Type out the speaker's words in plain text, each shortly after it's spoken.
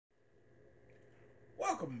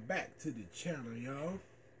welcome back to the channel, y'all.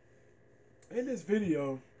 In this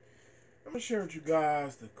video, I'm gonna share with you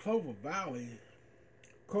guys the Clover Valley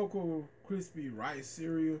Cocoa Crispy Rice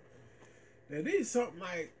cereal. Now these something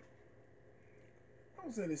like, I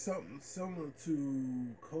would say it's something similar to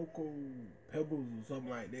Cocoa Pebbles or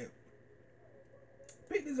something like that.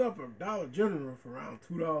 Picked these up from Dollar General for around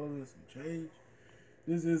 $2 and some change.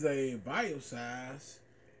 This is a bio size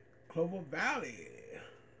Clover Valley.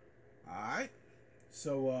 Alright.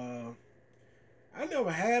 So I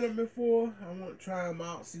never had them before. I want to try them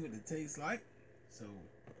out, see what they taste like. So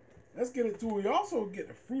let's get into it. You also get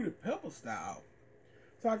the Fruity Pebble style.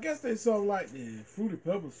 So I guess they something like the Fruity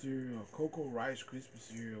Pebble cereal or Cocoa Rice Crispy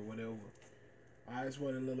cereal or whatever. Alright, that's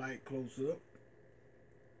what it look like close up.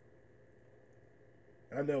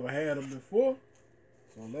 I never had them before.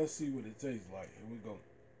 So let's see what it tastes like. Here we go.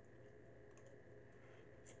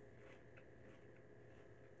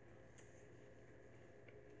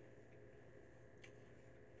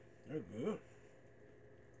 They're good.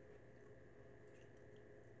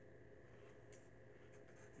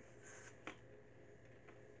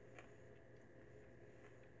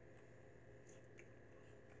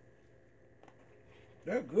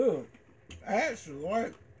 They're good. I actually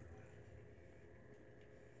like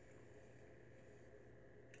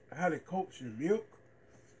how they coat your milk.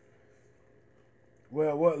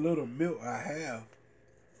 Well, what little milk I have.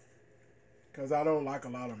 Because I don't like a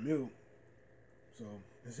lot of milk. So,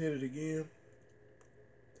 let's hit it again.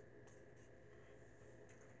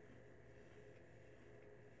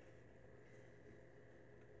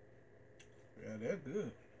 Yeah, they're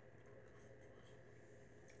good.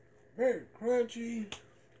 Very crunchy.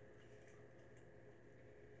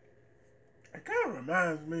 It kind of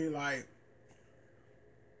reminds me like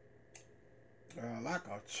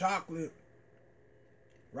a chocolate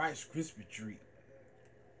Rice Krispie treat.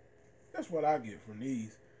 That's what I get from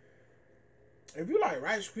these. If you like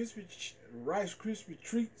Rice Krispie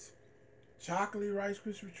treats, chocolate Rice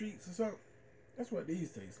Krispie treats or something, that's what these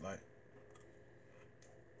taste like.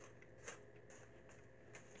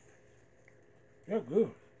 They're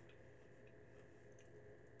good.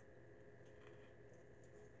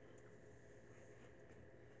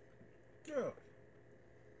 Yeah.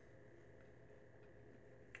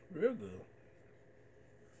 Real good.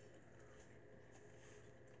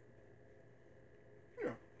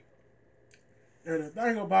 Yeah. And the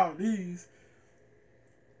thing about these,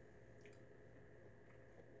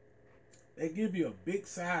 they give you a big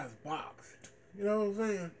size box. You know what I'm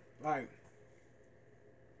saying? Like,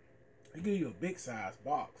 they give you a big size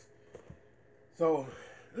box. So,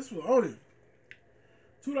 this was only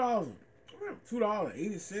 $2.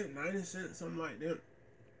 $2.80, 90 cents, something like that.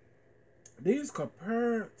 These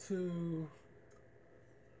compared to,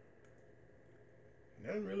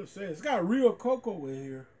 doesn't really say. It's got real cocoa in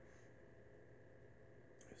here.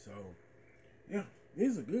 So, yeah,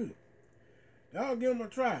 these are good. Y'all give them a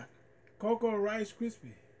try. Cocoa Rice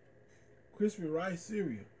Crispy Rice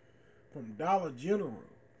cereal from Dollar General.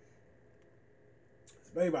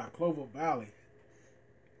 It's made by Clover Valley.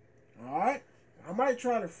 Alright? I might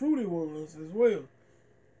try the fruity ones as well.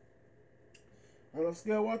 On a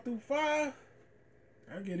scale of 1 through 5,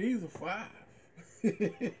 I give these a 5.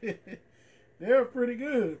 They're pretty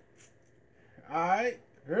good. Alright?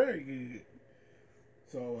 Very good.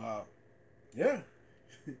 So, yeah.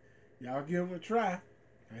 Y'all give them a try.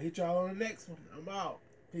 I'll hit y'all on the next one. I'm out.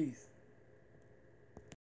 Peace.